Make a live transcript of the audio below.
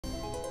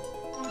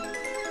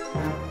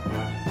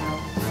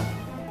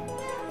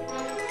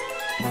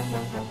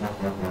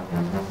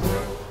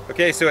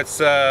Okay, so it's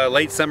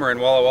late summer in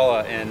Walla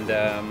Walla, and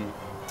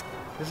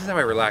this is how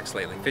I relax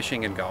lately,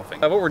 fishing and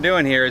golfing. What we're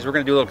doing here is we're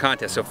going to do a little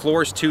contest. So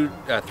Floors 3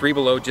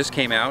 Below just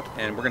came out,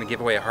 and we're going to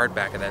give away a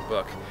hardback of that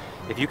book.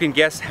 If you can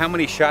guess how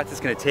many shots it's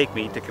going to take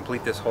me to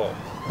complete this hole.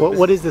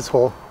 What is this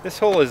hole? This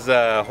hole is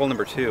hole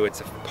number 2.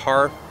 It's a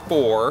par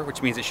 4,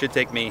 which means it should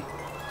take me,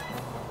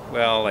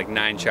 well, like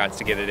 9 shots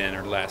to get it in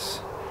or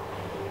less.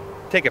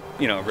 Take a,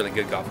 a really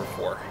good golfer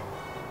 4.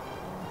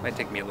 Might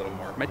take me a little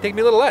more. Might take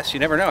me a little less. You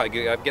never know. I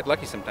get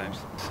lucky sometimes.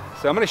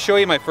 So I'm going to show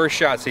you my first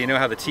shot so you know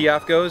how the tee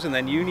off goes, and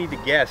then you need to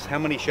guess how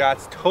many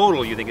shots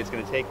total you think it's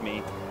going to take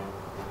me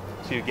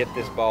to get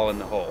this ball in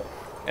the hole.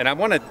 And I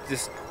want to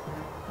just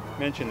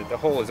mention that the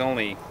hole is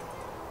only,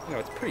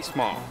 it's pretty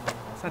small.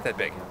 It's not that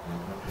big.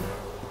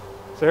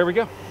 So here we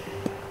go.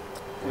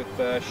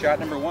 With shot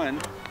number 1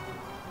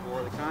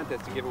 for the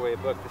contest to give away a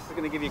book. This is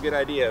going to give you a good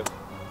idea of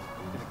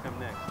what's going to come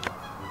next.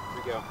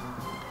 Here we go.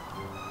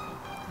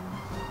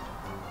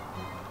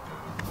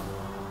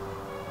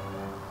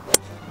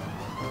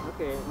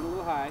 Okay, it went a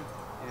little high,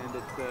 and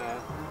it's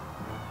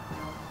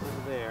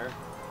over there.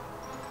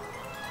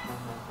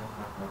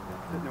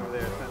 Sitting over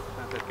there, it's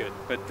not that good.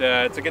 But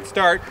it's a good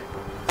start,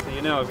 so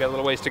you know I've got a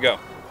little ways to go.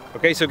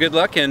 Okay, so good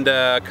luck, and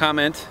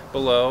comment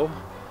below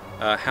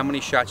how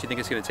many shots you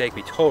think it's going to take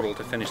me total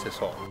to finish this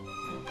hole.